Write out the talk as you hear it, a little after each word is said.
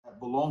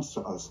belongs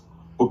to us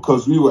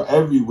because we were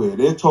everywhere.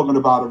 They're talking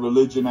about a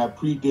religion that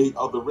predate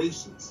other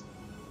races.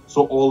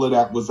 So all of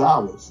that was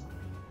ours.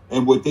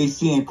 And what they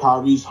see in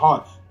Kyrie's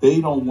heart,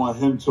 they don't want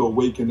him to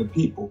awaken the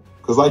people.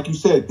 Because like you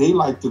said, they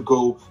like to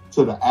go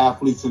to the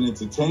athletes and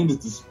entertainers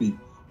to speak.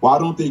 Why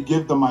don't they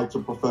give the mic to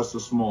Professor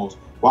Smalls?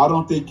 Why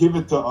don't they give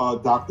it to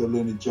Dr.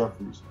 Leonard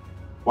Jeffries?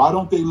 Why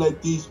don't they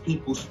let these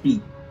people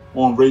speak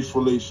on race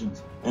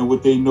relations and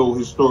what they know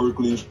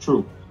historically is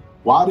true?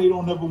 Why they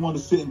don't ever want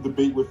to sit and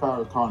debate with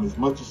Farrakhan as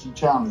much as he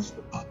challenged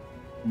them?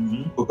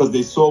 Mm-hmm. Because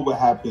they saw what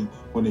happened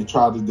when they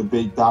tried to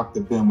debate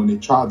Dr. Ben, when they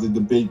tried to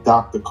debate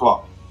Dr.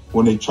 Clark,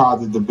 when they tried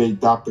to debate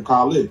Dr.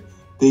 Khalid.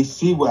 They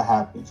see what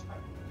happens.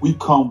 We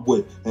come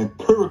with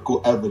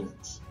empirical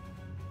evidence,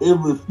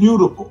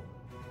 irrefutable.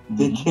 Mm-hmm.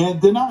 They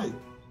can't deny it.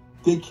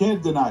 They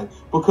can't deny it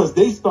because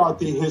they start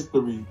their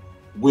history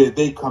where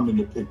they come in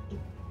the picture.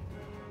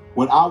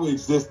 When our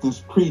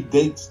existence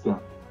predates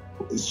them.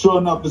 Sure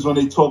enough is when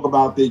they talk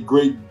about their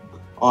great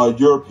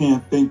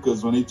European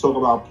thinkers, when they talk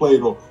about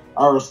Plato,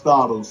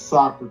 Aristotle,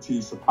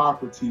 Socrates,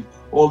 Hippocrates,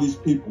 all these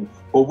people.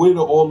 But where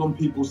do all them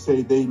people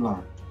say they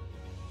learned?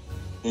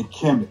 In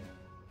Kemet.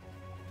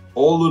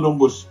 All of them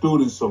were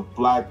students of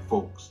black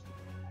folks.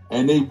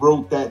 And they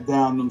wrote that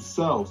down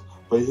themselves.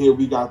 But here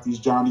we got these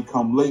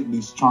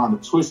Johnny-come-latelys trying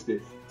to twist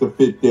it to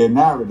fit their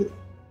narrative.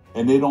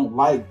 And they don't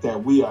like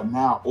that we are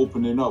now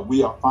opening up.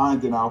 We are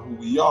finding out who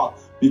we are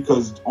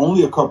because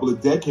only a couple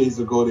of decades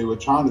ago, they were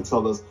trying to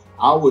tell us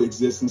our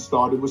existence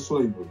started with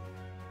slavery.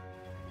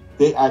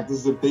 They act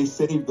as if they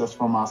saved us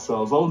from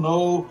ourselves. Oh,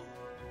 no,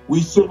 we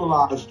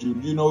civilized you.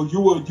 You know,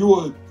 you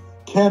were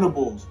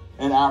cannibals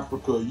in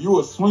Africa. You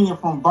were swinging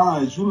from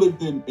vines. You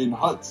lived in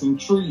huts and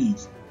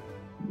trees.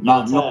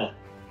 No.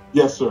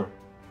 Yes, sir.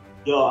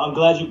 Yo, I'm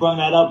glad you brought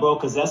that up, bro,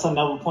 because that's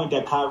another point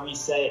that Kyrie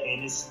said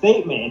in his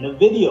statement, in the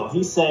video.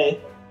 He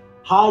said,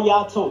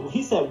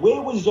 he said,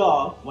 where was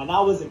y'all when I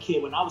was a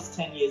kid, when I was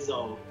 10 years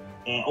old,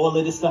 and all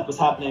of this stuff was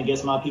happening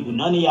against my people?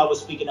 None of y'all was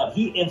speaking up.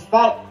 He, in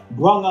fact,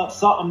 brought up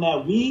something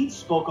that we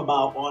spoke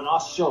about on our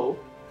show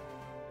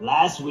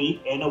last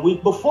week and the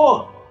week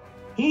before.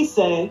 He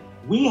said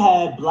we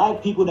had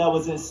black people that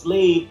was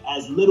enslaved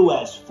as little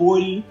as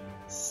 40,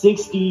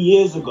 60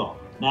 years ago.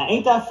 Now,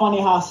 ain't that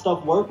funny how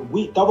stuff work?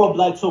 We, Thorough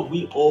Black Talk,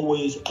 we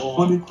always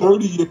on 20,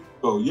 30 years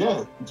ago,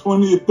 yeah.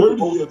 20 or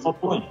 30 years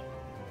ago.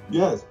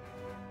 Yes.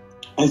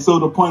 And so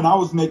the point I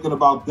was making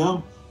about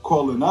them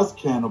calling us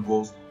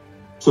cannibals,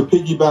 to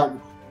piggyback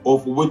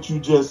off of what you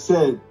just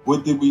said,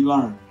 what did we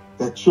learn?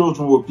 That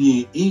children were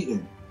being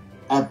eaten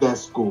at that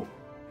school.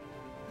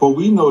 But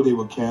we know they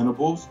were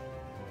cannibals.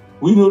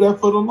 We knew that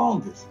for the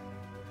longest.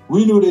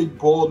 We knew they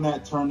boiled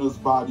Nat Turner's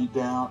body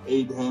down,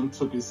 ate him,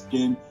 took his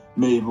skin,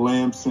 made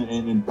lamps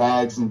and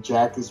bags and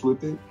jackets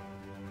with it.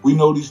 We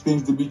know these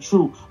things to be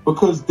true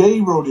because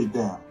they wrote it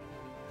down.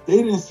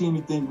 They didn't see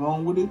anything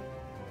wrong with it.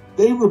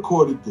 They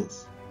recorded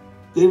this.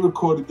 They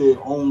recorded their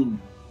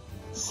own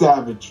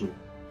savagery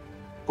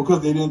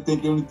because they didn't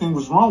think anything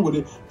was wrong with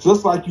it.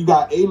 Just like you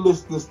got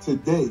A-listers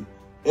today,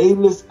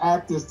 A-list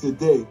actors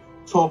today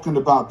talking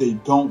about they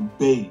don't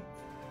bathe.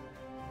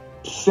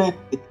 Saying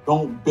they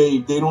don't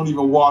bathe. They don't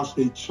even wash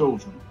their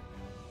children.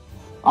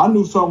 I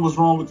knew something was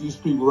wrong with these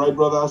people, right,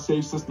 brother? I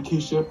say, Sister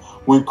Keisha,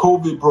 when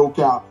COVID broke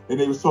out and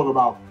they was talking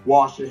about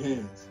wash your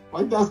hands.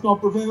 Like, that's going to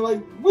prevent it.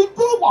 Like, we've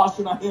been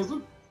washing our hands.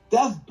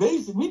 That's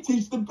basic. We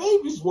teach the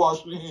babies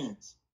wash their hands.